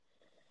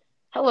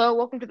Hello,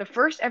 welcome to the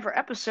first ever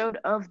episode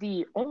of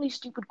the Only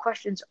Stupid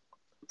Questions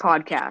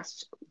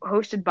podcast,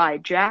 hosted by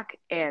Jack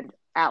and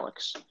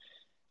Alex.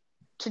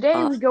 Today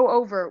Uh, we go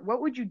over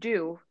what would you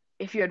do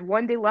if you had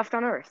one day left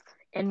on Earth,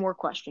 and more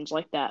questions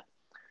like that.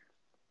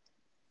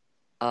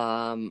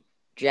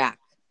 Jack,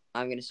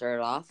 I'm gonna start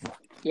it off.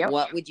 Yep.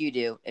 What would you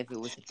do if it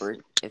was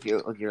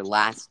your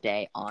last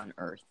day on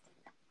Earth?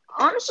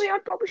 Honestly,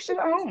 I'd probably sit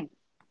at home,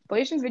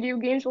 play some video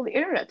games while the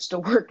internet's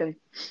still working.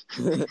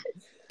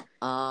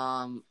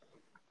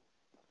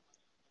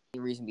 Any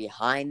reason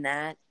behind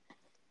that?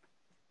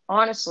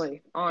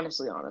 Honestly, let's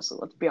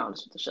be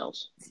honest with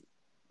ourselves.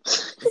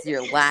 It's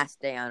your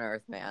last day on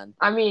Earth, man.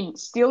 I mean,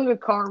 stealing a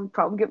car would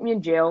probably get me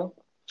in jail,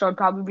 so I'd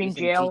probably be in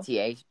jail.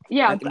 GTA.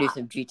 Yeah, I can do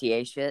some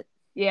GTA shit.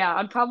 Yeah,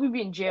 I'd probably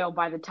be in jail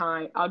by the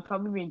time. But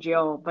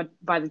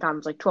by the time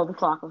it's like 12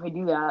 o'clock if I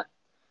do that.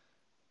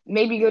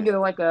 Maybe go to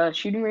like a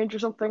shooting range or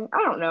something.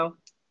 I don't know.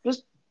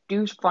 Just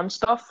do fun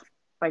stuff,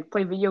 like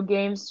play video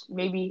games.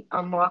 Maybe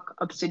unlock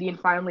Obsidian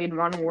finally in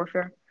Modern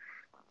Warfare.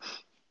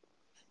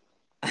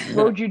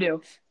 What would you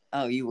do?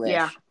 Oh, you wish.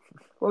 Yeah.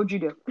 What would you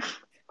do?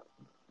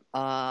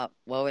 What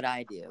would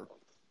I do?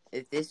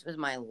 If this was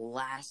my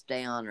last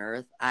day on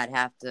Earth, I'd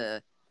have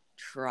to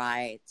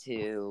try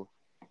to.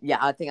 Yeah,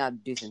 I think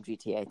I'd do some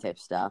GTA type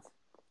stuff.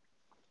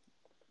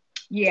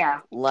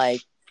 Yeah.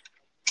 Like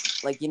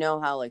you know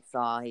how like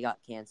Saw, he got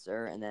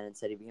cancer and then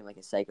instead he became like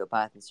a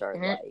psychopath and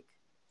started like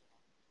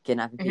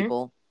kidnapping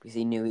people because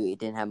he knew he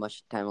didn't have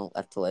much time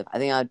left to live. I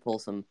think I'd pull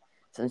some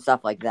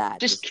stuff like that.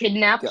 Just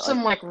kidnap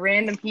some like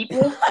random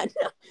people.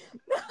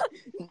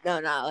 No,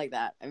 not like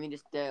that. I mean,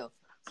 just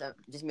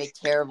make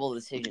terrible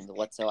decisions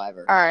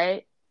whatsoever. All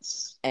right.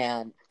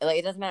 And like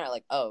it doesn't matter.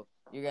 Like, oh,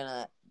 you're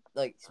gonna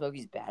like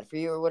Smokey's bad for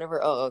you or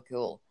whatever. Oh,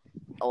 cool.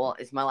 Oh well,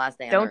 it's my last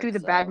day. Don't do the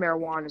bad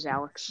marijuanas,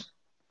 Alex.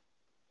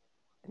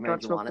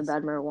 Don't smoke the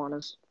bad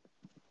marijuanas.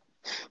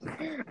 All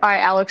right,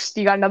 Alex,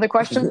 you got another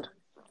question?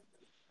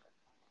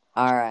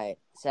 All right,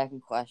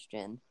 second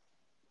question.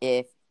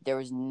 If there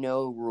was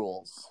no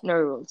rules. No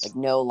rules. Like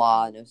no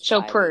law, no society.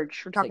 So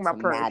Purge. We're talking about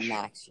Purge. Mad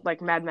Max.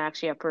 Like Mad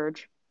Max, yeah,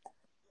 Purge.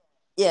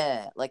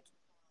 Yeah, like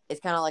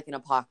it's kind of like an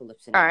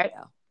apocalypse scenario. All right.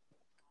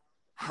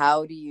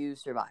 How do you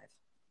survive?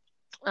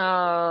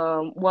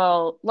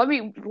 Well, let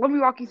me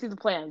walk you through the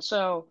plan.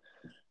 So,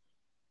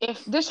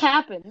 if this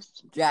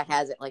happens, Jack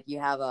has it. Like you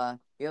have a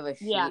sheet.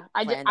 Yeah,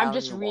 I'm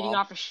just reading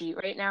off a sheet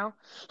right now.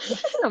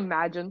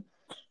 Imagine.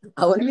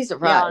 I wouldn't be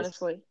surprised. Yeah,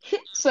 honestly.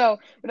 So,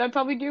 what I'd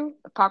probably do?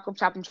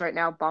 Apocalypse happens right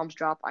now. Bombs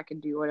drop. I can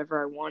do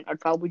whatever I want. I'd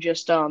probably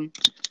just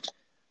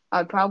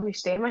I'd probably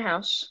stay in my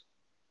house.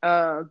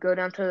 Go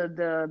down to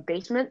the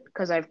basement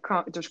because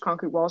there's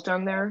concrete walls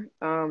down there.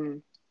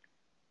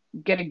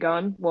 Get a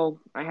gun.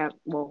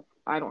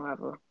 I don't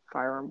have a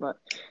firearm,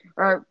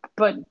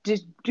 but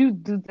just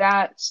do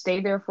that.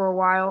 Stay there for a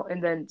while,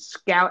 and then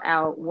scout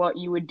out what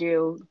you would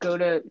do. Go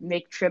to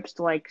make trips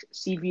to like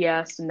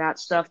CVS and that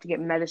stuff to get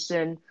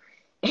medicine.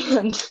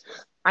 And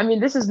I mean,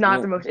 this is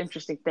not the most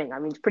interesting thing. I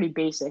mean, it's pretty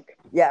basic.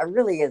 Yeah, it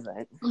really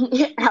isn't.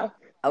 Yeah.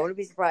 I wouldn't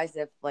be surprised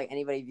if like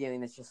anybody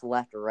viewing this just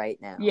left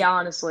right now. Yeah,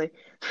 honestly.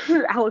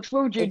 Alex,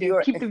 what would you do?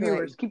 Keep the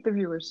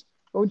viewers.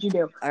 What would you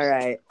do? All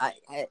right.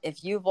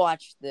 If you've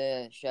watched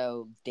the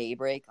show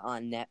Daybreak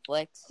on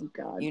Netflix,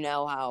 you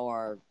know how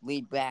our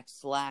lead back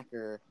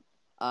slacker,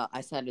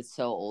 I sounded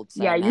so old.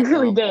 Yeah, you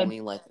really did.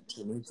 Only like a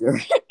teenager.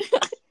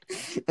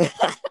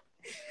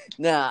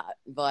 Nah,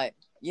 but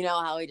you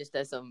know how he just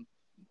does some,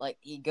 like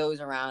he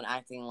goes around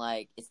acting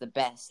like it's the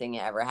best thing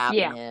that ever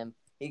happened to him.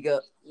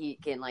 He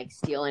can like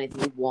steal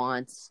anything he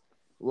wants.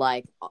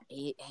 Like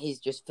he's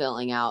just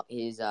filling out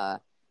his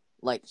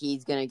like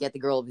he's gonna get the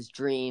girl of his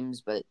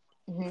dreams, but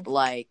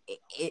like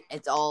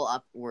it's all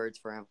upwards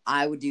for him.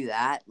 I would do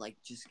that. Like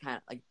just kind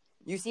of like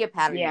you see a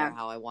pattern there.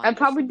 How I want. I'd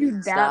probably do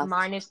that stuff.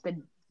 Minus the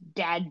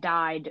dad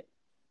died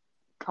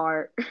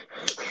part.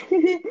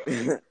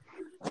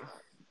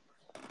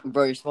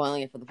 Bro, you're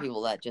spoiling it for the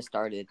people that just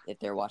started if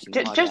they're watching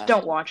the podcast. Just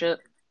don't watch it.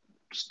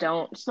 Just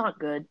don't. It's not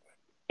good.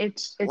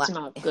 It's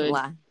not good.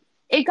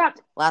 It got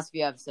last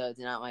few episodes,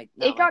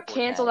 it got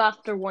canceled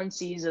after one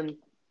season.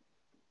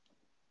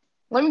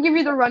 Let me give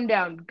you the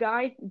rundown.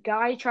 Guy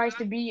tries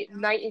to be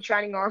knight in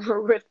shining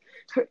armor with,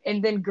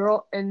 and then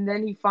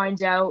he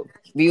finds out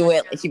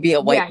he'd be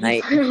a white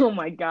knight. Oh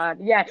my god,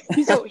 yeah.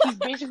 He's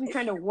basically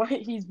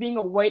he's being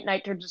a white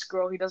knight towards this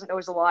girl he doesn't know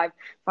is alive.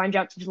 Finds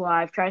out she's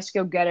alive, tries to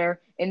go get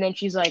her, and then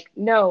she's like,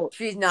 no,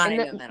 she's not.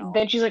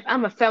 Then she's like,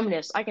 I'm a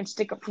feminist. I can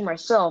stick up for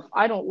myself.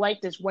 I don't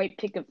like this white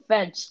picket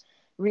fence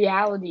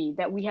reality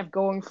that we have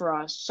going for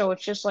us. So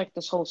it's just like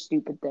this whole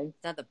stupid thing.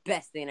 It's not the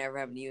best thing that ever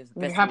happened to you.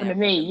 It happened to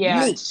me.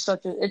 Yeah, it's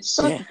such.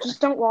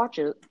 Just don't watch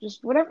it.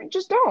 Just whatever.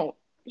 Just don't.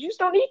 You just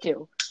don't need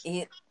to.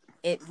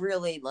 It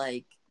really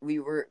like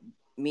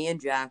me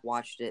and Jack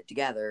watched it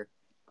together.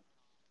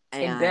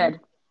 And in bed.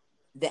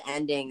 The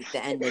ending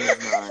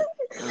was not.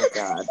 Oh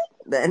god,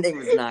 the ending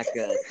was not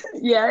good.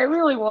 Yeah, it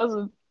really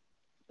wasn't.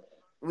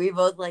 We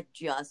both like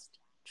just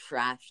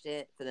trashed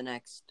it for the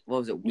next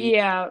week.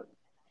 Yeah.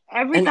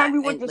 every time we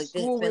went and to like this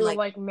has school, we been were like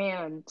like,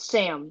 man,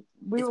 Sam.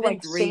 We it's were been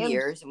like, 3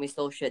 years Sam's. and we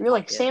still We shit were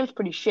like, talk it. Sam's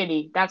pretty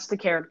shitty. That's the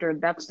character.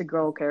 That's the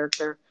girl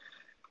character.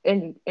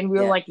 And we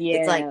were Yeah. like, yeah.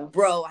 It's like,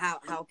 bro,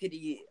 how could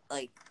you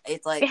like?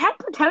 It's like It had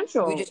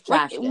potential. we just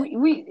like, trashed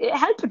it. It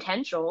had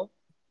potential.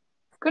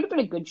 Could have been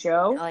a good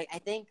show. Like I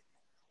think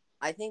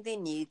they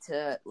need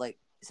to like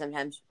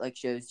sometimes like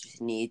shows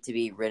just need to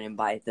be written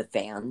by the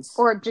fans.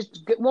 Or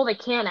just they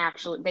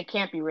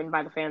can't be written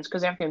by the fans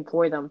because they have to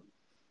employ them.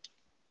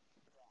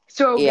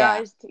 So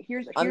guys,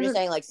 here's I'm just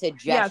saying like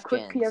suggestions. Yeah,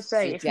 quick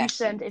PSA.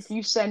 If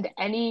you send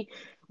any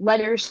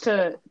letters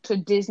to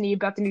Disney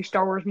about the new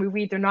Star Wars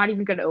movie, they're not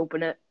even going to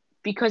open it,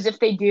 because if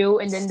they do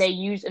and then they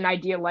use an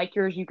idea like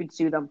yours, you could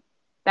sue them.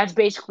 That's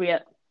basically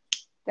it.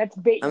 I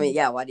mean,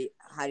 yeah.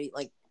 How do you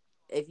like?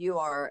 If you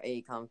are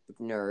a comic book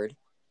nerd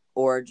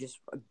or just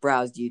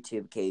browse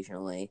YouTube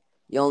occasionally,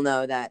 you'll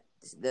know that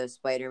the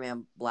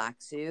Spider-Man black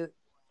suit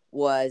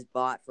was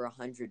bought for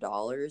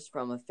 $100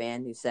 from a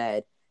fan who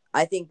said,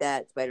 "I think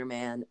that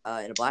Spider-Man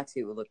in a black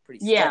suit would look pretty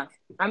sick." Yeah,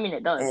 I mean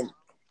it does.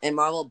 And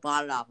Marvel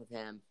bought it off of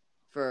him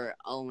for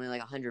only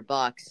like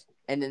 $100,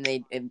 and then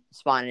they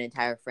spawned an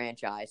entire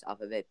franchise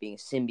off of it being a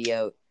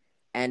symbiote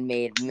and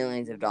made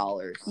millions of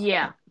dollars.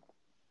 Yeah.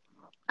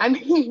 I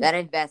mean that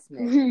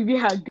investment.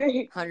 Yeah,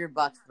 great.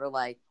 $100 for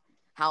like,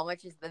 how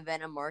much is the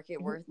Venom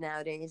market worth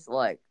nowadays?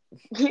 Like,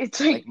 it's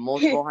like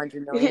multiple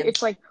 100 million.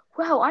 It's like,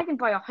 wow, I can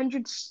buy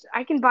 100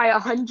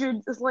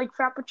 like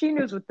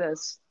frappuccinos with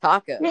this.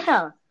 Tacos.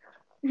 Yeah,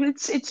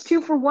 it's 2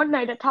 for 1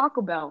 night at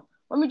Taco Bell.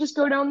 Let me just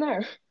go down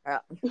there.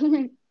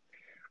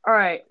 All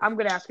right, I'm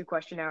gonna ask a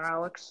question now,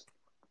 Alex.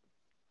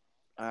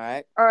 All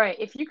right.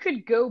 If you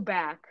could go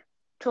back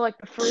to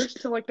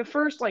the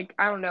first,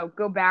 I don't know,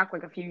 go back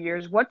like a few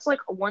years, what's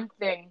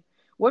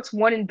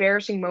one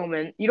embarrassing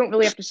moment? You don't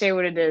really have to say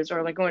what it is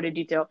or like go into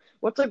detail.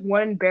 What's like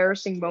one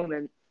embarrassing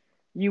moment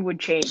you would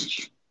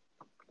change?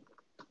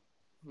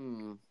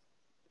 Damn,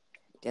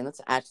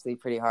 that's actually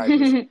pretty hard.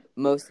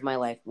 Most of my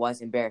life was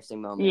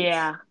embarrassing moments.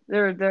 Yeah,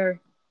 they're the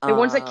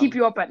ones that keep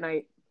you up at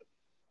night.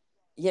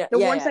 Yeah, the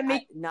ones that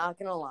make. Not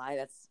gonna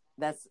lie,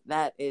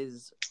 that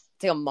is.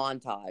 It's like a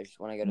montage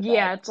when I go to bed.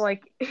 Yeah, it's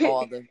like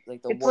all the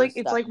worst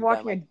it's like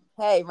watching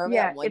hey, remember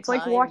that one it's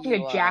like watching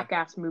a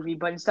Jackass movie,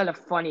 but instead of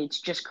funny,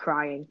 it's just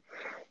crying.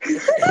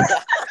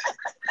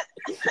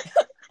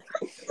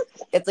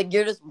 It's like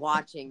you're just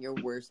watching your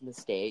worst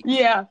mistakes.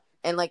 Yeah,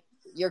 and like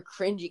you're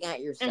cringing at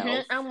yourself.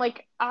 Mm-hmm. I'm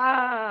like,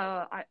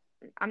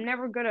 I'm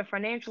never gonna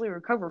financially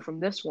recover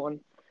from this one.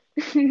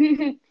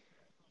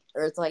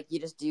 Or it's like you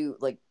just do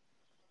like.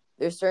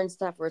 There's certain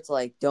stuff where it's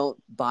like, don't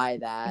buy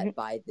that,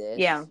 buy this.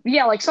 Yeah,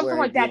 like something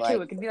like that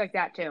too. It could be like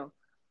that too.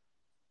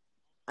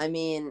 I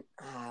mean,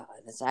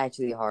 that's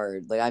actually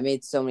hard. Like I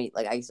made so many,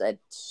 like I said,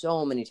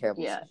 so many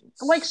terrible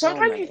decisions. Like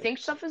sometimes you think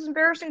stuff is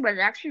embarrassing, but it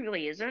actually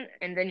really isn't,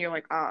 and then you're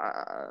like,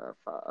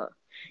 fuck.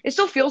 It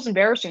still feels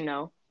embarrassing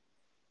though.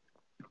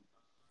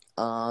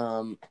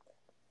 I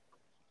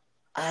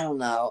don't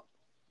know.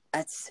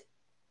 That's.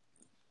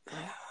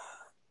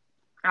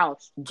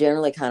 Alex.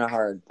 Generally kind of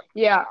hard.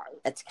 Yeah.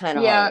 It's kind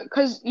of hard. Yeah,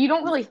 because you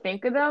don't really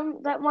think of them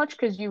that much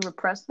because you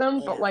repress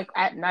them, but like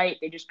at night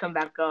they just come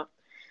back up.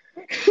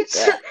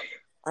 Yeah.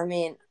 I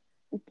mean,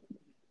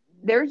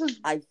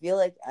 I feel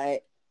like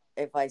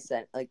if I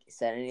said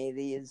any of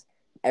these,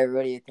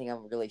 everybody would think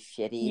I'm really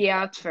shitty.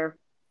 Yeah, that's fair.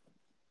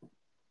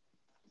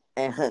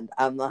 And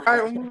I'm not. All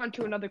right, we'll move on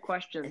to another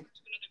question.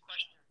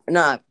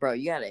 Nah, bro,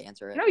 you gotta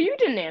answer it. No, you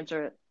didn't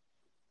answer it.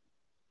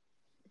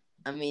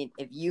 I mean,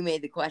 if you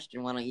made the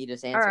question, why don't you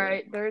just answer it? All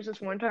right, there's this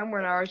one time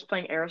when I was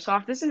playing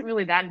Airsoft. This isn't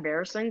really that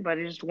embarrassing, but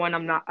it's just one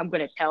I'm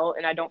going to tell,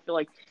 and I don't feel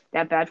like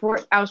that bad for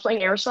it. I was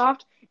playing Airsoft,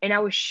 and I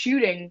was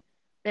shooting,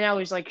 and I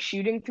was like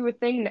shooting through a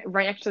thing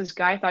right next to this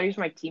guy. I thought he was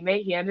my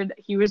teammate.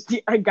 He was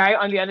a guy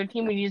on the other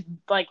team, and he just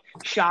like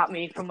shot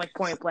me from like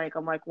point blank.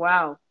 I'm like,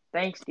 wow,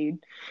 thanks, dude.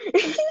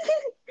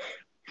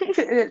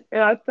 And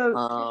I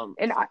thought,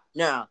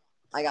 no,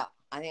 I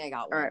think I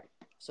got one. All right.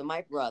 So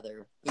my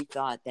brother, he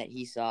thought that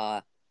he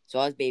saw. So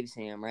I was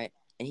babysitting him, right?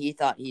 And he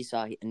thought he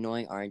saw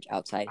Annoying Orange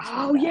outside his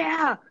window. Oh,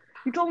 yeah.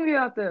 You told me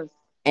about this.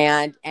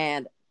 And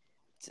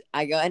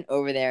I went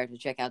over there to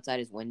check outside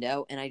his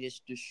window, and I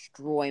just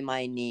destroy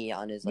my knee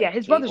on his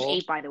his table. brother's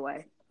 8, by the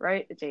way,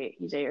 right? It's 8.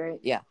 He's 8, right?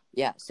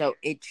 Yeah. So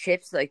it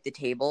chips, like, the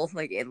table.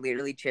 Like, it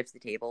literally chips the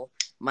table.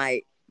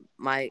 My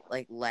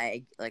like,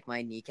 leg, like,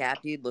 my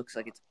kneecap, dude, looks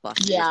like it's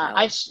busted.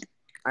 Yeah,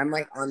 I'm,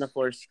 like, on the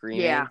floor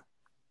screaming. Yeah.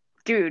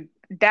 Dude,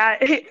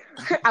 that...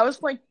 I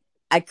was, like...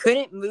 I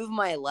couldn't move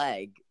my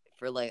leg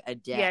for like a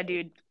day. Yeah,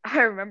 dude.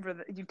 I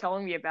remember you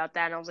telling me about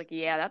that, and I was like,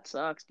 yeah, that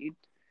sucks, dude.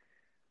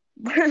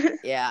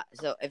 Yeah,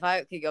 so if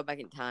I could go back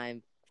in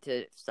time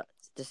to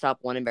stop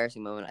one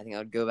embarrassing moment, I think I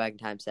would go back in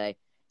time and say,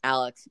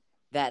 Alex,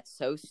 that's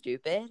so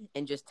stupid,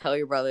 and just tell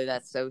your brother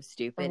that's so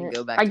stupid and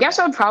go back I guess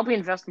I would probably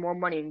invest more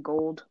money in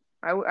gold.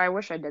 I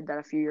wish I did that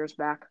a few years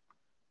back.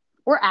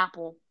 Or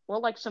Apple. Or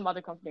like some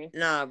other company.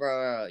 Nah,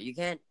 bro, you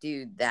can't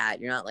do that.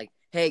 You're not like,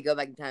 hey, go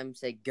back in time and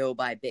say, go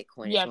buy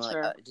Bitcoin. Yeah, it's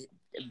sure. Like,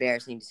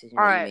 embarrassing decision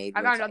All that right, you made.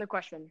 I got another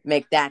question.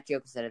 Make that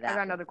joke instead of that. I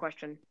got another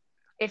question.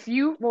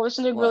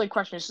 Listen to the What? really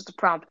question. It's just a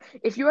prompt.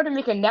 If you had to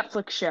make a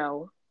Netflix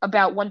show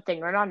about one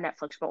thing, or not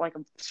Netflix, but like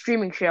a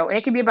streaming show, and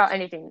it can be about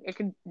anything.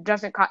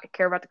 Doesn't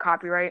care about the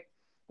copyright.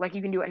 Like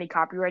you can do any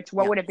copyrights.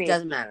 What Yeah, would it be?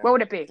 doesn't matter. What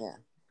would it be?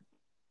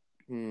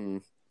 Yeah.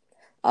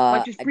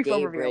 Like just A brief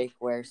overview. Daybreak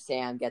where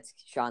Sam gets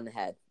shot in the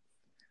head.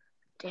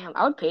 Damn,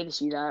 I would pay to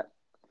see that.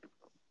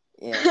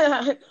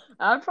 Yeah.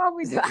 I would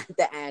probably do. At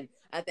the end,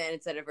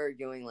 instead of her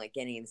doing like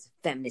getting this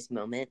feminist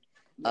moment,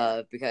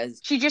 because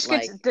she just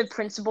gets the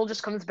principal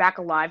just comes back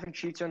alive and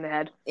shoots her in the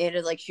head. It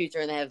just like shoots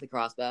her in the head with a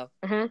crossbow.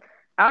 Mm-hmm.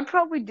 I would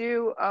probably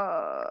do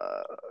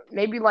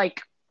maybe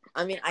like.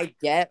 I mean, I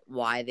get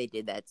why they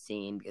did that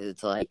scene because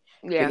it's like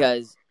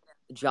because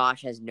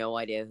Josh has no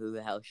idea who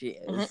the hell she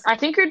is. Mm-hmm. I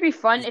think it would be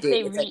fun if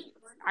they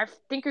I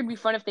think it would be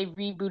fun if they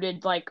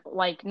rebooted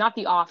like not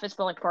The Office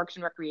but like Parks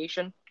and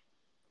Recreation.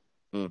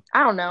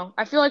 I don't know.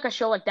 I feel like a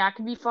show like that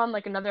could be fun,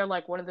 like another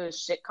like one of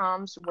those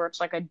sitcoms where it's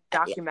like a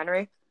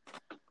documentary.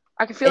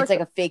 I can feel it's like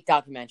a fake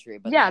documentary,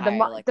 but the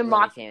people. the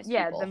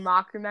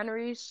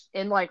mockumentaries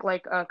in like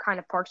a kind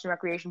of Parks and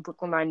Recreation,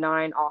 Brooklyn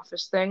Nine-Nine,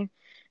 Office thing,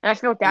 and I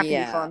feel like that could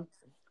be fun.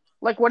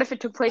 Like, what if it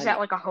took place at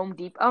like a Home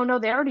Depot? Oh no,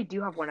 they already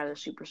do have one at a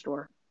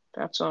Superstore.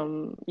 That's they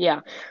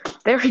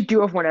already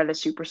do have one at a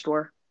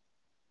Superstore.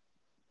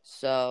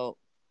 So,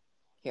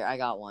 here I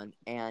got one,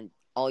 and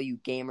all you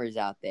gamers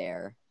out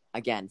there.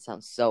 Again,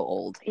 sounds so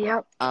old.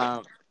 Yep.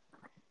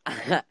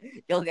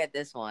 You'll get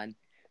this one.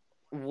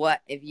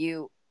 What if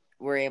you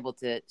were able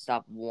to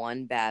stop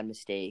one bad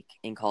mistake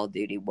in Call of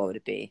Duty? What would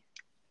it be?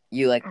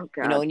 You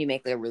know when you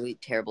make like a really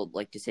terrible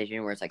like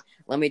decision where it's like,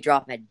 let me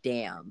drop a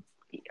damn.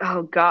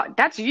 Oh God,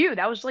 that's you.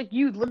 That was like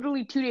you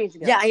literally 2 days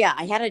ago. Yeah.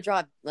 I had to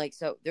drop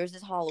so there's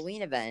this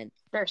Halloween event.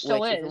 There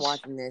still is. If you're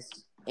watching this,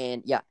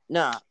 and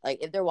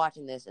if they're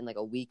watching this in like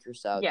a week or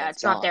so,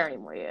 it's not there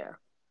anymore.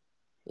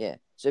 Yeah.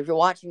 So if you're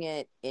watching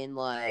it in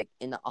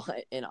in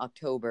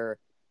October,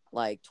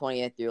 like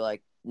 20th through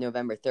like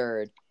November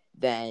 3rd,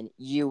 then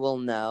you will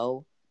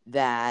know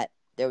that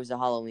there was a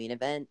Halloween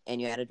event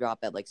and you had to drop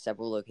at like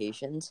several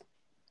locations.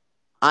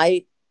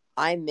 I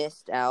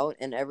missed out,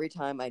 and every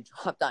time I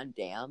dropped on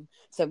damn,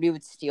 somebody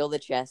would steal the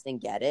chest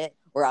and get it,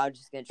 or I would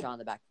just get shot in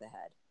the back of the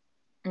head.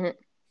 Mm-hmm.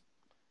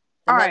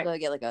 Sometimes I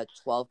get like a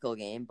 12 kill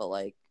game, but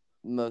like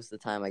most of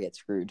the time I get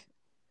screwed.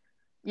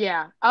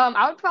 Yeah.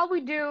 I would probably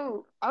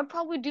do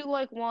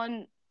like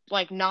one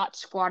like not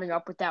squatting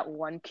up with that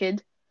one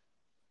kid.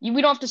 We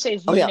don't have to say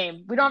his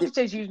username. We don't have to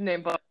say his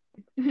username, but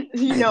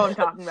you know what I'm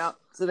talking about.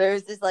 So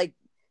there's this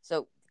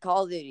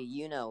Call of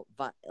Duty,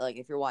 like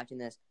if you're watching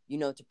this,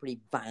 it's a pretty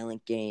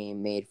violent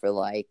game made for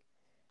like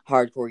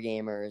hardcore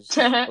gamers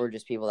or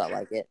just people that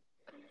like it.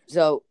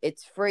 So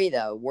it's free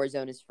though.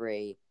 Warzone is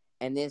free,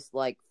 and this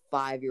like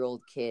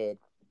 5-year-old kid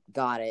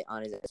got it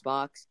on his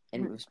Xbox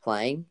and was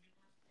playing.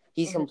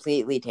 He's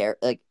completely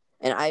terrible.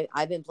 And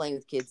I've been playing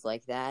with kids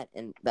like that,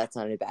 and that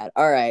sounded bad.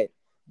 All right,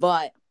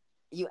 but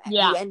you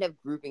end up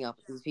grouping up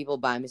with these people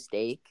by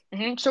mistake.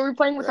 Mm-hmm. So we were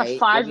playing with a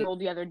 5-year-old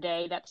the other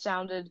day that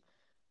sounded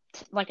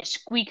like a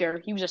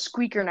squeaker. He was a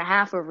squeaker and a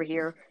half over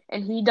here,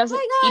 and he doesn't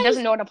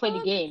know how to play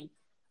the game.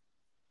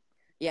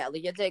 Yeah,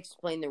 like you have to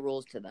explain the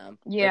rules to them.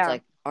 Yeah, it's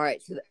like, all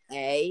right, so the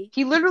A.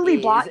 He literally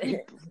bought.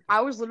 I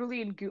was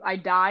literally I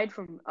died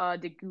from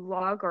the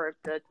gulag or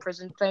the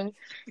prison thing,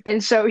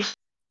 and so.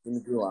 In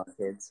the gulag,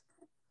 kids.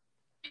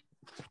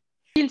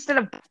 Instead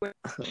of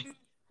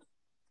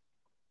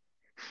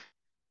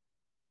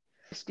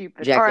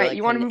stupid. Jack, all right,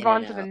 you want to move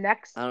on to the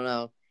next? I don't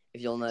know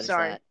if you'll notice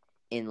that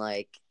in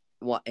like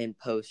in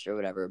post or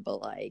whatever,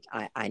 but like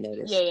I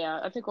noticed. Yeah,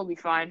 I think we'll be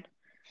fine.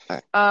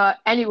 All right.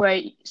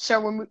 Anyway, so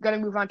we're gonna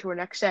move on to our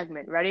next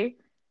segment. Ready?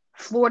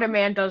 Florida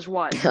Man Does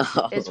What?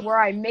 It's where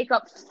I make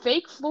up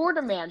fake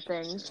Florida Man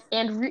things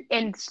and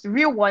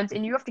real ones,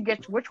 and you have to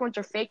guess which ones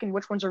are fake and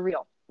which ones are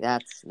real.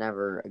 That's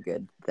never a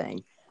good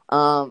thing.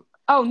 Oh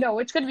no,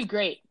 it's gonna be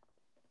great.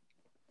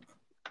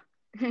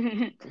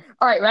 All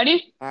right,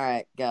 ready? All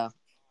right, go.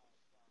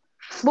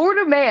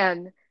 Florida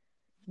Man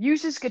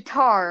uses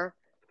guitar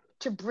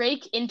to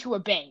break into a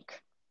bank.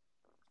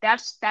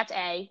 That's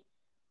A.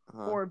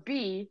 Uh-huh. Or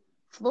B.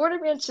 Florida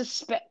Man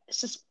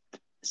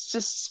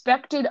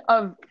suspected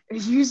of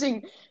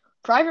using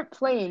private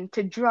plane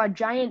to draw a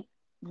giant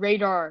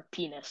radar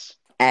penis.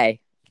 A.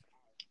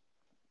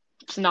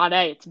 It's not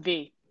A. It's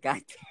B.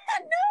 God,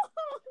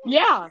 no.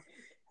 Yeah,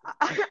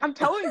 I'm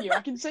telling you.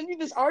 I can send you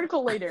this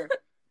article later.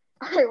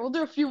 All right, we'll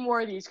do a few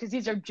more of these because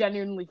these are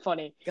genuinely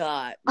funny.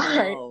 God,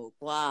 no.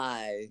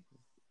 Why?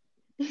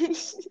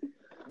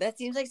 That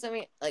seems like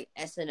something like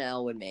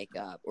SNL would make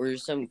up, or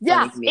some.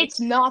 Yeah, it's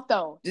not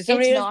though. Does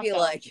somebody just be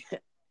like,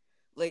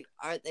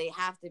 they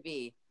have to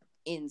be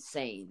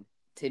insane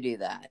to do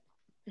that?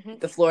 Mm-hmm.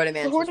 The Florida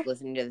Man just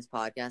listening to this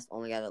podcast,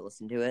 only guy that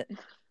listened to it.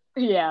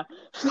 Yeah.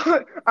 All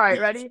right,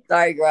 ready?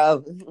 Sorry,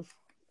 Grove.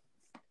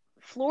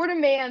 Florida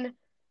Man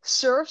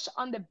surfs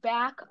on the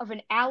back of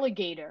an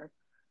alligator.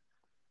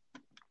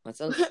 That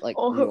sounds like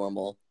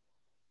normal.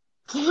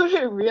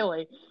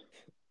 Really?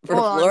 For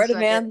Florida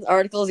Man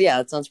articles, yeah,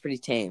 that sounds pretty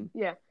tame.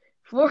 Yeah.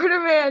 Florida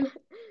Man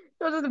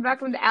goes on the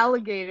back of an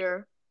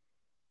alligator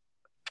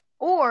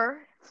Or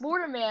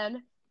Florida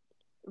man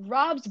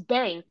robs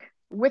bank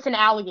with an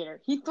alligator.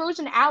 He throws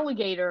an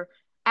alligator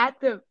at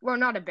the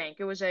not a bank.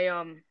 It was a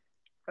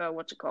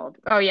what's it called?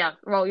 Oh yeah,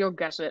 well you'll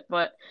guess it,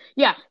 but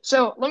yeah.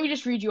 So let me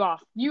just read you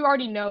off. You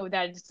already know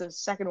that it's the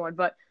second one,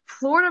 but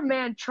Florida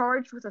man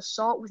charged with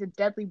assault with a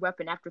deadly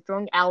weapon after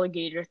throwing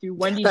alligator through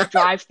Wendy's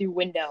drive-through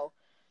window.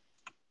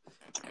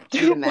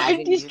 Dude, imagine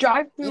Wendy's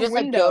drive-through you just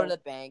window. Like go to the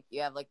bank.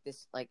 You have like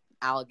this like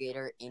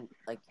alligator in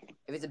like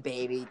if it's a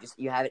baby, just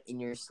you have it in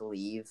your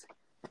sleeve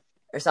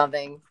or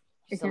something.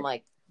 Some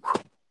like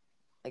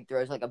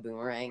throws like a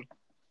boomerang.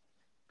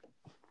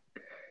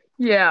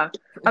 Yeah,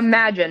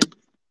 imagine.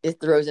 It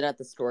throws it at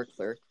the store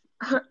clerk.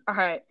 All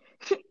right,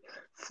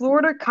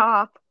 Florida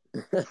cop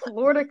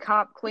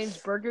claims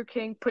Burger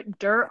King put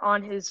dirt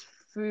on his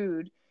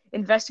food.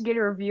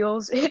 Investigator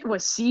reveals it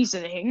was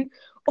seasoning.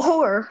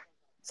 Or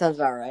sounds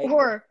about right.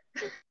 Or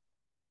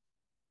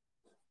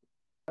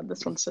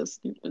this one's so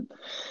stupid.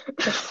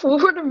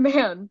 Florida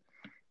man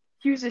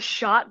uses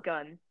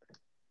shotgun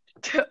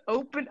to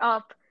open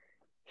up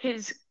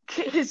his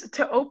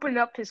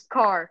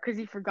car because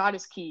he forgot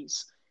his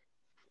keys.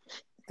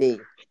 B.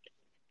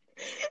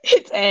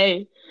 It's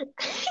A.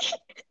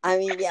 I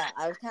mean, yeah,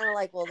 I was kind of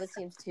like, well, this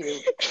seems too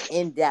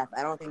in-depth.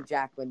 I don't think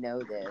Jack would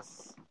know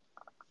this.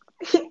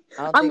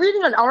 I'm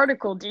reading an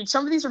article, dude.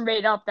 Some of these are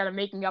made up that I'm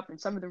making up,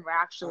 and some of them are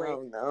actually.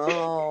 Oh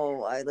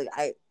no!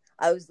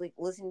 I was like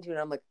listening to it.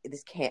 And I'm like,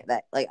 this can't.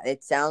 That like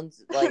it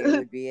sounds like it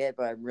would be it,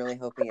 but I'm really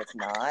hoping it's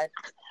not.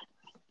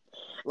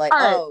 Like,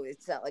 right.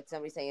 It's not like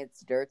somebody saying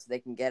it's dirt, so they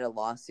can get a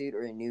lawsuit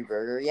or a new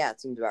burger. Yeah,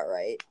 it seems about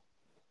right.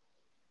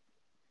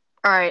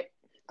 All right,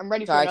 I'm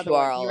ready for another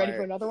one. You ready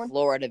for another one?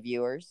 Florida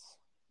viewers.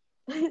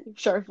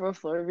 Sorry for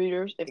Florida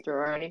viewers, if there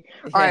are any.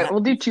 All right,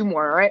 we'll do two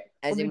more. All right,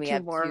 As we'll in, we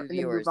have two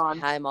viewers.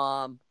 Hi,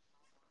 mom.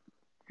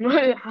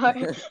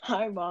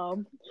 Hi,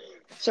 mom.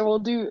 So we'll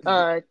do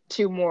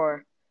two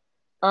more.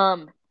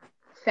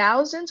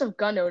 Thousands of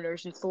gun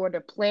owners in Florida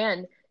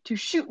plan to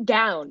shoot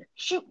down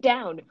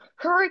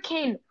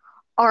Hurricane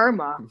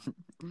Irma.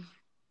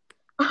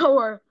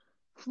 Or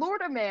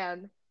Florida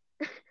man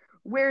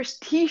wears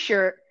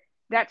T-shirt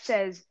that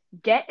says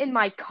 "Get in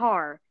my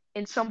car,"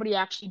 and somebody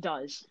actually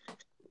does.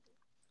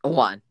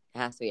 One. It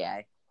has to be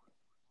A.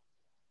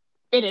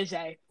 It is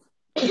A.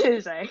 It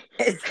is A.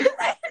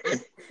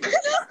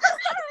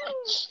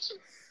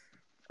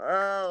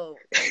 Oh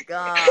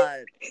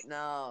God!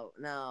 No.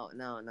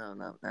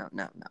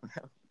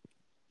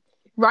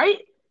 Right?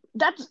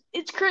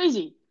 It's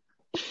crazy.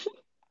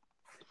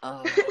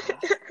 Oh.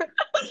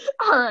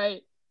 All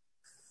right.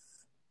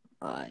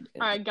 I All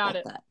right, got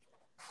it.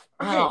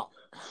 Oh.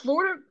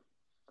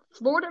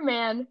 Florida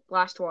man,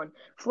 last one.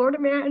 Florida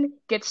man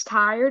gets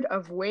tired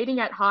of waiting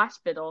at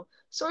hospital,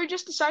 so he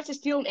just decides to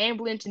steal an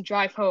ambulance and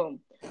drive home.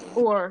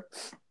 Or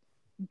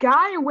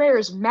guy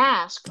wears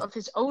mask of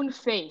his own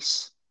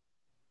face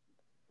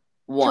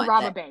to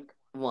rob a bank.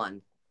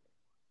 One.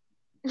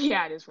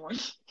 Yeah, it is one.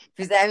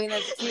 Because I mean,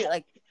 that's cute.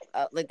 Like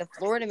the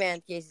Florida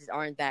man cases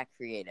aren't that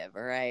creative,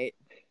 all right?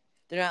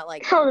 They're not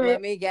like,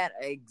 let me get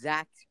an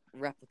exact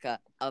replica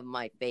of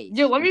my face.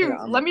 Dude,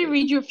 let me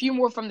read you a few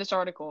more from this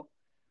article.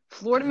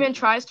 Florida man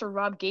tries to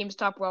rob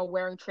GameStop while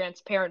wearing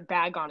transparent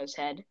bag on his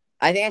head.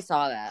 I think I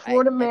saw that.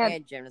 Florida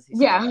man,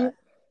 that.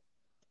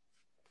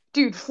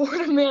 Dude,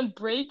 Florida man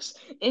breaks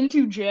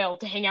into jail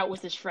to hang out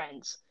with his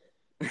friends.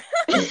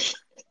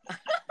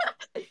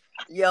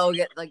 Yo,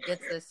 gets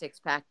the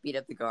 6-pack, beat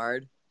up the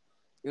guard.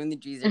 Doing the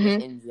G's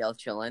in jail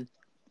chilling.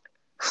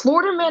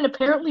 Florida man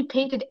apparently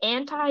painted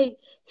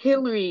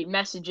anti-Hillary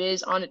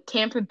messages on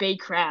Tampa Bay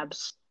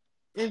crabs.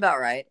 That's about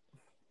right.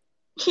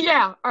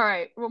 Yeah, all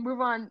right. We'll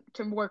move on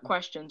to more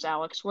questions,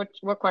 Alex. What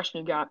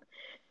question you got?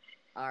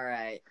 All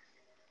right.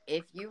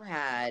 If you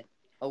had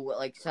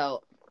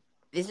so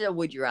this is a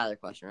would you rather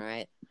question,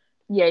 right?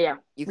 Yeah.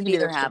 You can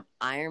either have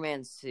Iron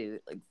Man's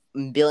suit, like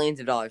billions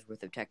of dollars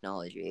worth of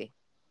technology.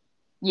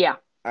 Yeah.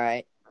 All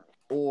right.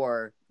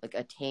 Or like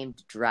a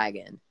tamed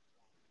dragon.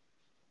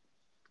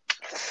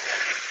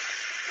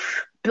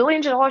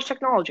 Billions of dollars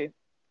technology.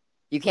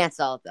 You can't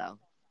sell it though.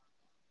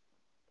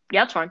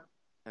 Yeah, that's fine.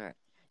 All right.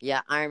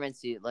 Yeah, Iron Man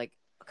suit. Like,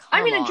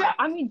 give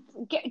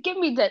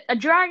me a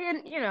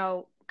dragon. You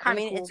know, kind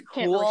of cool. It's cool.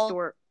 Can't really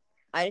store it.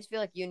 I just feel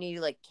like you need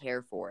to like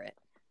care for it.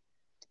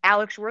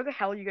 Alex, where the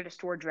hell are you gonna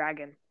store a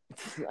dragon?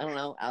 I don't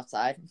know.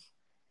 Outside.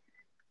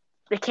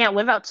 They can't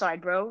live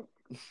outside, bro.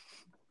 It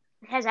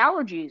has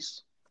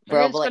allergies.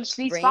 Bro, it's gonna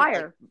sneeze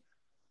fire.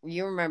 Like,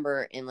 you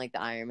remember in like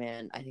the Iron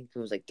Man? I think it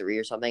was like 3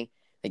 or something.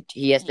 Like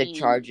he has to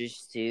charge his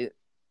suit.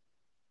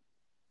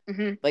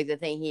 Mm-hmm. Like the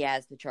thing he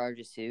has to charge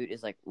his suit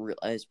is like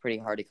is pretty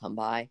hard to come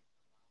by.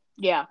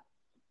 Yeah,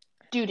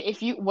 dude.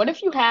 What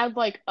if you had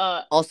like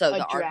the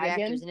dragon? Arc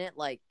reactors in it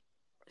like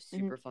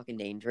super fucking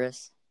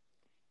dangerous.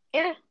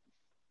 Eh.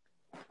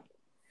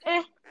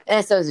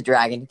 So is a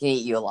dragon. It can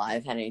eat you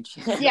alive.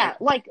 Yeah,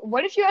 like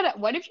what if you had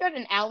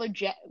an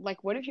allergen?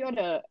 Like what if you had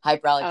a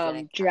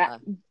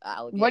hyperallergenic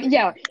alligator?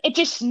 Yeah, it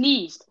just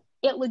sneezed.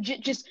 It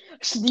legit just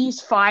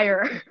sneezed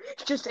fire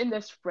just in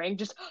the spring.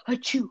 Just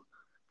achoo.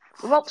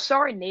 Well,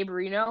 sorry,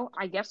 neighbor.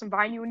 I guess I'm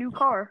buying you a new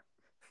car.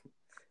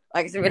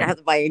 I guess I'm gonna have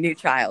to buy you a new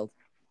child.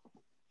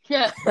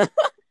 Yeah.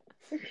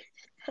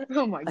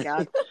 Oh my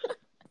god.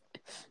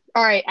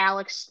 All right,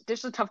 Alex. This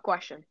is a tough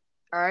question.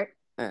 All right.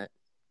 All right.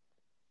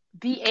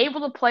 Be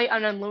able to play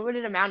an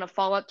unlimited amount of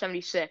Fallout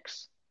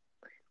 76,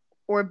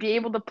 or be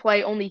able to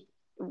play only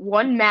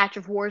one match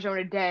of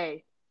Warzone a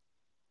day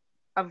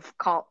of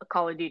Call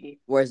of Duty.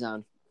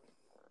 Warzone.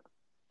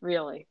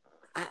 Really?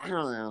 I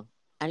don't know.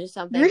 I just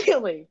something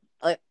Really?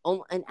 like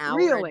an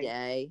hour a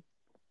day.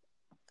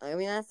 I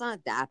mean, that's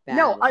not that bad.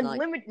 No,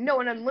 unlimited. No,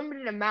 an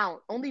unlimited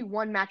amount. Only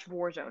one match of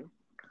Warzone.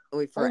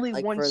 Wait, for only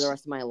one for the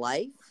rest of my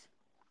life?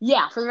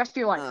 Yeah, for the rest of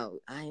your life. Oh,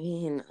 I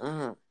mean,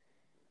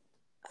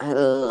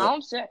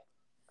 I'm sick.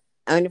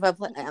 I mean, if I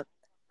play,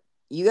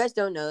 you guys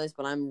don't know this,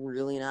 but I'm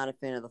really not a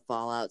fan of the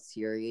Fallout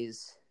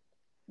series.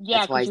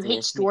 Yeah, because you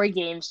hate story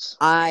games.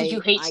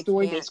 You hate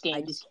story-based games.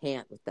 I just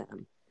can't with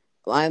them.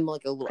 I'm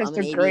like I'm an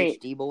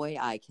ADHD boy.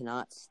 I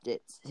cannot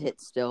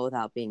sit still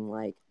without being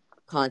like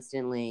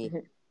constantly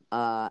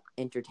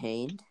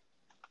entertained.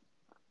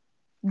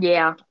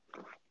 Yeah.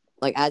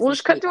 Like as we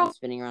speak, I'm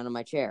spinning around in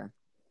my chair.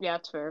 Yeah,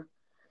 that's fair.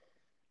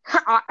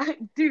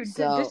 Dude,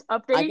 so this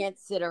update. I can't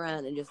sit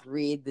around and just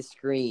read the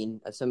screen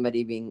of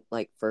somebody being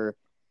like for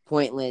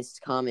pointless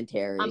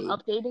commentary. I'm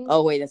updating.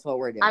 Oh wait, that's what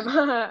we're doing.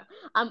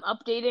 I'm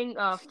updating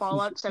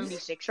Fallout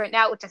 76 right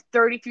now. It's a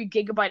 33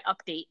 gigabyte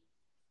update.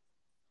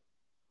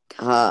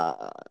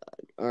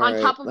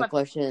 On top of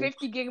a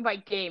 50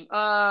 gigabyte game.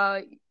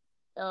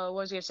 What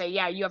was I gonna say?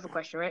 Yeah, you have a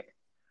question, right?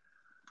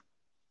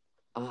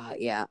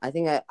 Yeah. I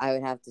think I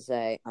would have to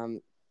say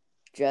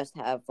just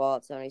have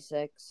Fallout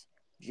 76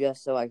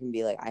 just so I can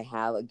be like I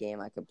have a game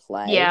I could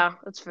play. Yeah,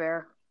 that's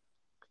fair.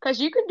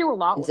 Because you can do a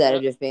lot instead with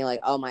of just being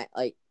like, oh my,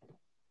 like,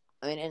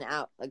 I mean, and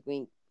out, like,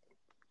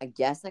 I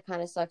guess that kind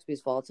of sucks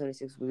because Fallout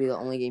 76 would be the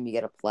only game you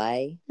get to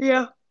play.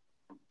 Yeah.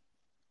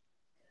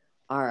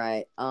 All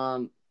right.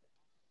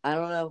 I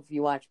don't know if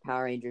you watched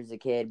Power Rangers as a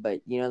kid,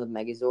 but you know the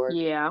Megazord?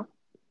 Yeah.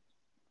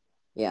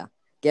 Yeah.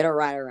 Get a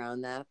ride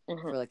around that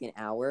for like an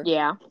hour.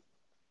 Yeah.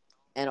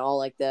 And all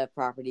like the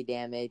property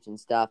damage and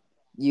stuff,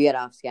 you get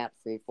off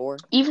scot-free for.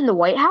 Even the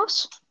White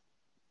House?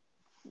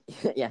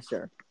 Yeah,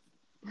 sure.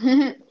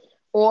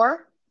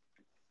 Or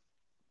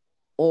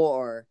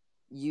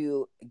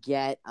you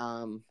get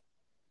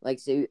like,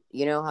 so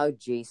you know how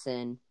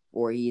Jason,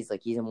 or he's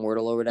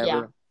immortal or whatever?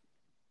 Yeah.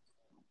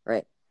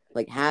 Right.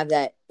 Like, have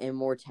that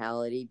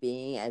immortality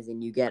being, as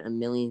in you get a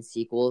million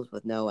sequels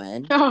with no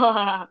end.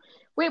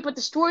 Wait, but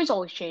the story's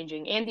always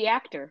changing, and the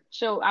actor.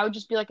 So I would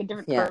just be like a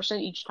different person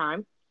each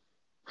time.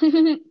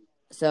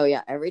 So,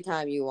 yeah, every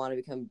time you want to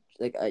become,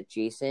 like, a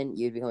Jason,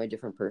 you'd become a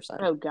different person.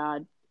 Oh,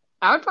 God.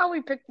 I would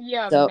probably pick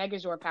the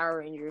Megazord Power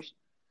Rangers.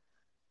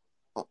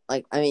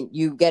 Like, I mean,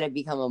 you get to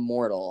become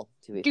immortal,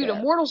 to be fair. Dude,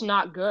 immortal's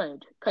not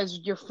good, because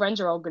your friends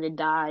are all going to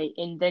die,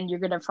 and then you're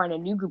going to find a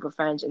new group of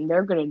friends, and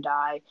they're going to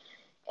die.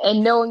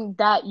 And knowing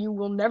that you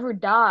will never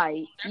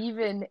die,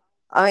 even...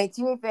 I mean,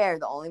 to be fair,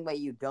 the only way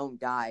you don't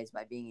die is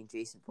by being in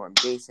Jason form.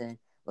 Jason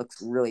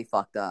looks really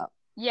fucked up.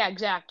 Yeah,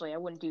 exactly. I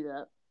wouldn't do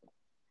that.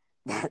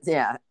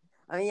 Yeah.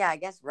 I mean, yeah, I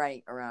guess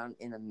riding around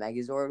in a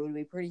Megazord would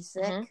be pretty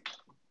sick. Mm-hmm.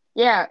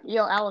 Yeah.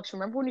 Yo, Alex,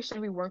 remember when you said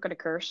we weren't going to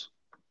curse?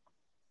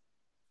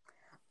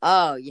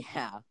 Oh,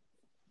 yeah.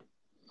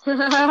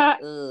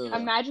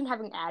 Imagine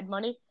having ad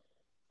money.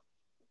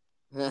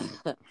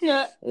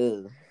 Yeah.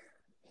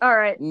 All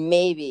right.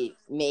 Maybe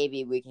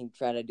we can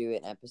try to do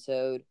an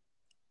episode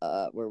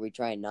where we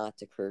try not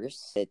to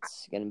curse.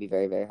 It's going to be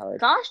very, very hard.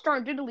 Gosh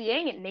darn diddly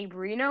dang it,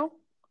 neighborino.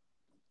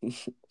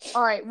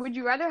 All right. Would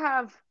you rather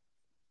have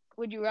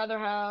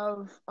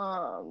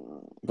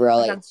bro,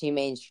 like it's too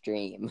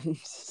mainstream.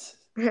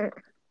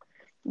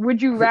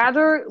 Would you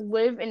rather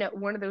live in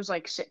one of those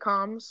like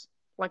sitcoms,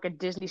 like a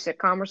Disney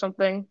sitcom or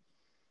something?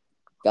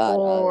 God.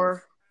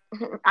 Or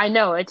I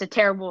know it's a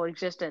terrible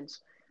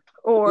existence.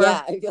 Or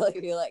yeah, I feel like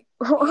hey,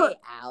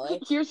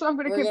 Alex. Here's what I'm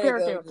gonna compare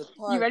it to.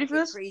 You ready for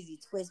this? Crazy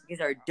twist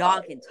because our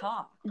dog can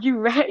talk. You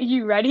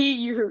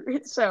ready?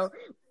 So,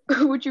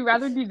 would you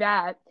rather do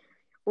that,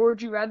 or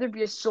would you rather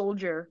be a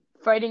soldier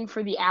fighting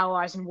for the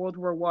Allies in World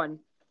War I?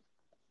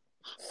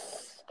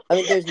 I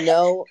mean, there's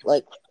no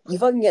like you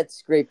fucking get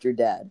scraped, you're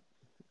dead.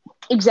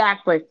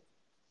 Exactly.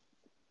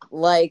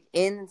 Like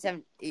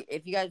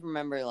if you guys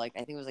remember, like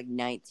I think it was like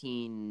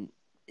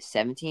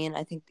 1917.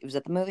 I think it was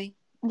at the movie.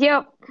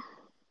 Yep.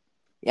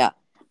 Yeah,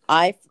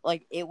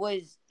 it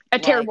was a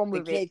terrible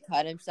movie. The kid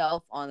cut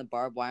himself on the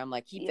barbed wire. I'm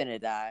like, he finna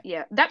die.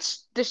 Yeah,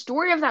 that's the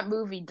story of that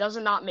movie. Does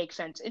not make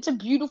sense. It's a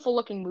beautiful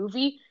looking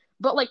movie,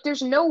 but like,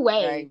 there's no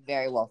way. Very,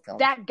 very well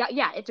filmed. That guy,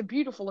 yeah, it's a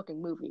beautiful looking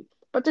movie,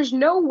 but there's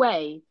no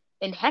way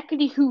in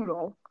heckity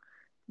hoodle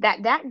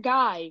that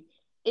guy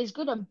is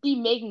gonna be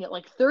making it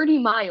like 30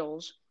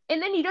 miles, and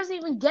then he doesn't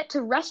even get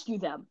to rescue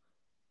them.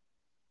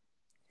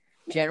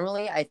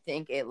 Generally, I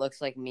think it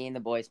looks like me and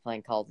the boys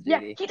playing Call of Duty.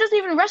 Yeah, he doesn't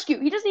even rescue.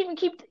 He doesn't even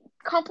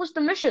accomplish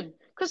the mission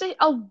because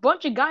a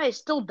bunch of guys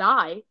still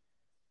die.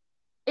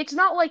 It's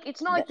not like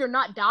they're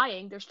not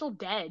dying; they're still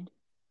dead.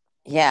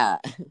 Yeah.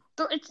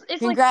 So it's like,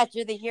 Congrats,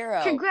 you're the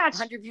hero. congrats.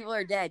 100 people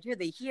are dead. You're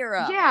the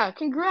hero. Yeah,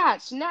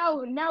 congrats.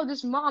 Now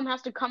this mom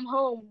has to come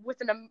home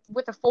with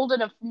a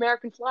folded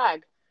American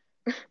flag.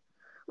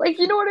 Like,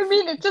 you know what I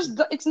mean?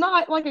 It's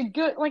not like a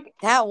good like.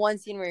 That one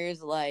scene where he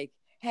was like,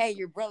 "Hey,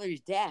 your brother's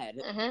dead."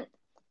 Mm-hmm.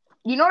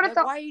 You know what I Like,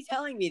 thought? why are you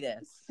telling me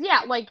this?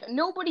 Yeah, like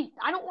nobody.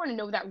 I don't want to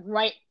know that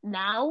right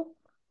now.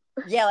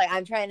 Yeah, like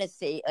I'm trying to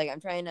say, like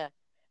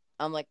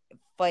I'm like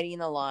fighting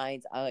the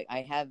lines.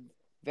 I have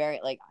very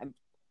like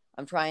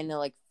I'm trying to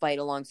like fight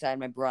alongside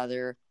my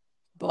brother,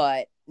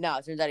 but no,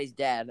 it turns out he's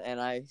dead,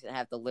 and I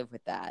have to live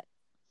with that.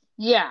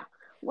 Yeah,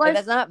 Like like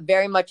that's not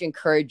very much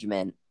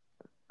encouragement.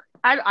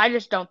 I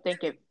just don't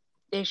think it.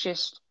 It's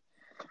just.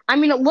 I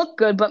mean, it looked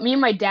good, but me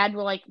and my dad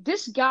were like,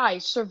 this guy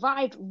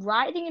survived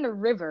riding in a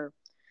river,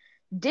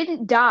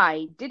 didn't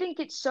die, didn't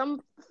get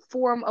some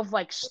form of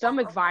like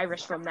stomach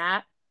virus from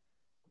that,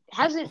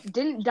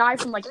 didn't die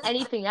from like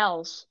anything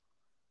else.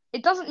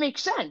 It doesn't make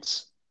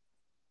sense.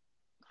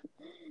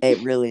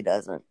 It really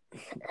doesn't.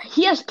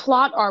 He has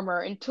plot armor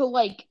until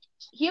like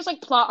he has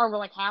like plot armor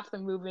like half the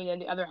movie and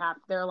the other half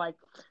they're like,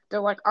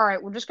 all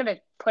right, we're just gonna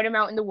put him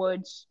out in the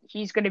woods.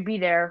 He's gonna be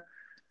there.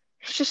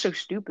 It's just so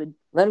stupid.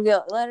 Let him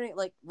go. Let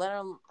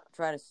him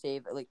try to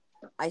save it. Like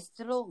I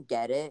still don't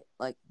get it.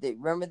 Like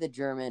remember the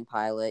German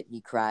pilot?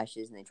 He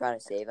crashes and they try to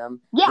save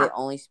him. Yeah. They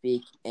only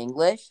speak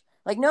English.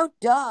 Like no,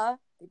 duh.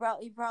 He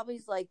probably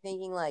is like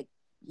thinking like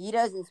he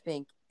doesn't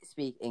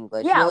speak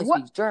English. Yeah, he only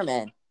speaks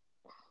German.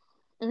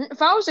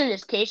 If I was in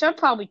his case, I'd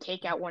probably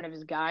take out one of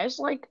his guys.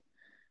 Like,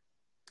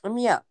 I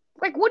mean, yeah.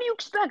 Like, what do you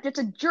expect? It's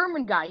a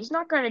German guy. He's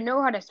not gonna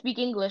know how to speak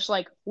English.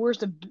 Like, where's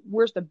the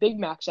Big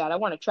Macs at? I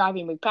want a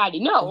Travi McPatty.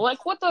 No,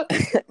 like, what the?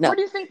 No, what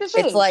do you think this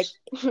it's is? like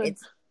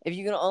it's if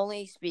you can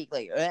only speak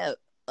like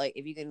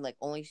if you can like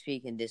only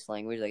speak in this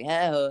language like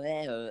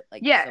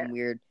like some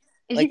weird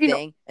like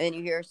thing, and then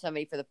you hear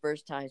somebody for the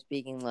first time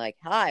speaking like,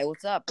 "Hi,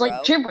 what's up, bro?"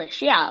 Like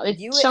gibberish. Yeah, it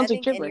sounds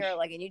like gibberish. And you're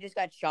like, and you just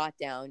got shot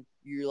down.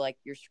 You're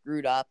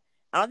screwed up.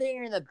 I don't think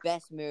you're in the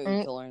best mood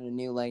to learn a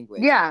new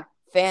language. Yeah.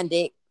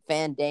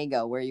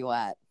 Fandango, where you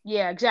at?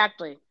 Yeah,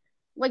 exactly.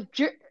 Like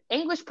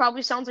English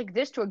probably sounds like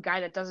this to a guy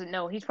that doesn't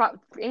know.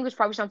 English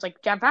probably sounds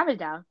like Jack, but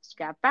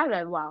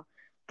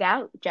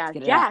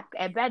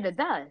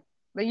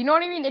you know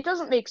what I mean? It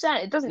doesn't make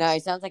sense. It doesn't. No, he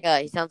sounds like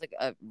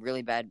a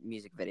really bad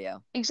music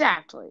video.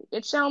 Exactly.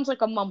 It sounds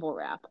like a mumble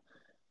rap.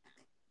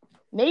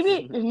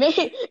 Maybe,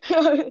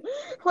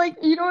 like,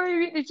 you know what I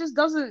mean? It just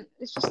doesn't.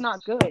 It's just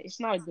not good. It's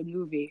not a good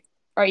movie.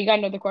 All right, you got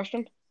another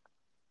question?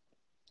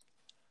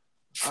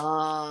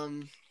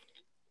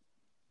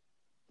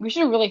 We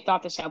should have really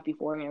thought this out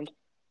beforehand.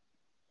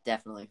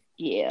 Definitely.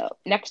 Yeah.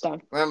 Next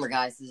time. Remember,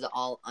 guys, this is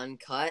all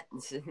uncut.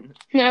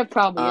 Yeah,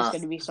 probably is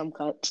going to be some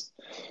cuts.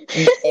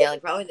 Yeah,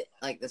 like probably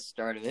the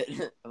start of it.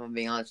 If I'm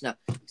being honest, no.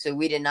 So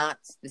we did not.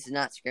 This is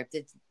not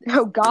scripted.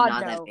 Oh God,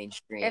 not no. That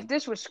mainstream. If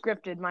this was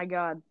scripted, my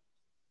God.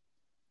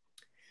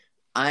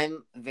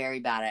 I'm very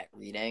bad at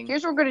reading.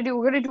 Here's what we're gonna do.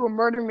 We're gonna do a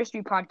murder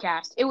mystery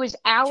podcast. It was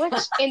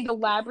Alex in the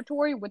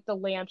laboratory with the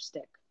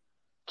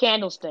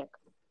candlestick.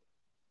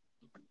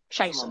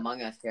 Some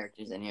Among Us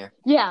characters in here.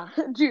 Yeah,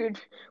 dude.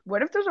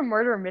 What if there's a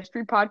murder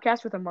mystery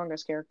podcast with Among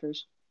Us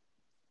characters?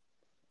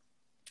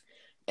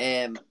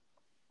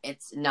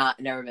 It's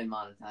never been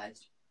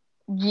monetized.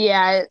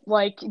 Yeah,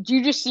 like, do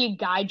you just see a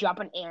guy drop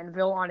an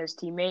anvil on his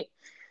teammate?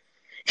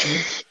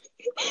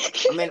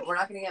 I mean, we're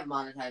not gonna get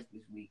monetized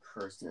because we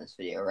cursed in this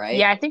video, right?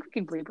 Yeah, I think we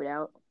can bleep it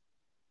out.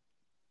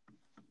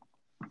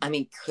 I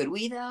mean, could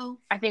we though?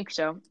 I think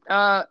so.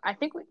 I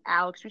think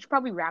Alex, we should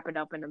probably wrap it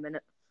up in a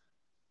minute.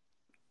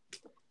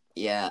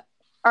 Yeah.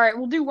 All right,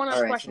 we'll do one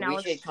last question, so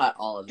Alex. We should cut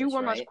all of this, do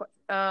one right?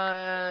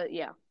 last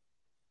yeah.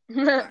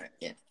 All right,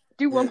 yeah.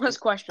 Do one last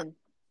question.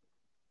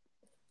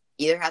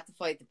 Either have to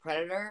fight the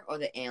Predator or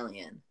the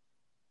Alien.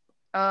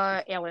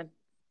 Alien.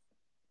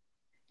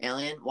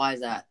 Alien? Why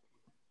is that?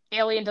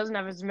 Alien doesn't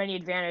have as many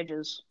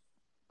advantages.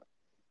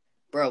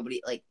 Bro, but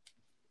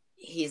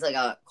he's like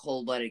a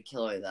cold-blooded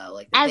killer, though.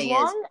 Like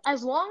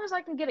as long as I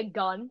can get a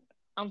gun,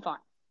 I'm fine.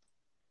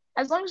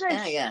 As long as I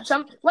have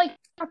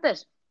not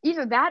this.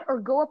 Either that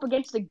or go up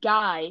against a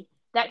guy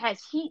that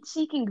has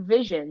heat-seeking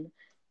vision.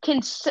 He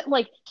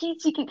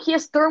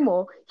has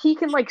thermal. He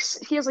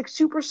has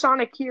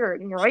supersonic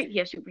hearing, right? He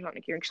has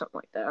supersonic hearing, something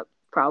like that,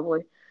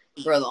 probably.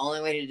 Bro, the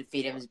only way to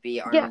defeat him is be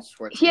Arnold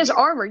Schwarzenegger. He has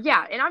armor,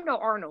 yeah, and I'm no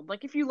Arnold.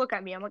 Like, if you look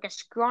at me, I'm like a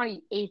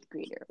scrawny 8th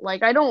grader.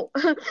 Like, I don't,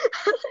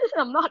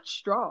 I'm not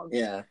strong.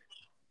 Yeah.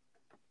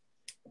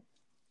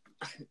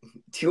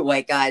 Two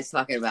white guys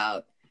talking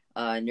about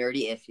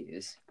nerdy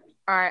issues.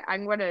 All right,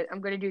 I'm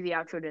gonna do the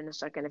outro in a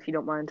second, if you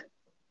don't mind.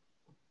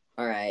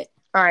 All right.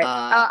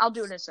 I'll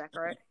do it in a sec.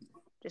 All right.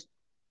 Just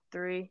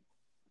 3,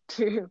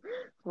 2,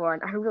 1.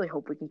 I really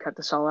hope we can cut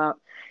this all out.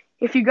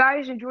 If you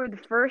guys enjoyed the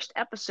first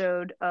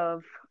episode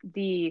of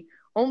the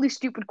Only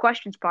Stupid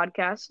Questions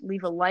podcast,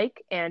 leave a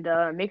like and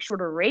make sure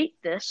to rate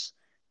this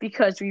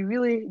because we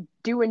really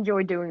do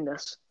enjoy doing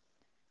this.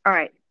 All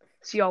right.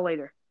 See y'all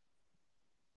later.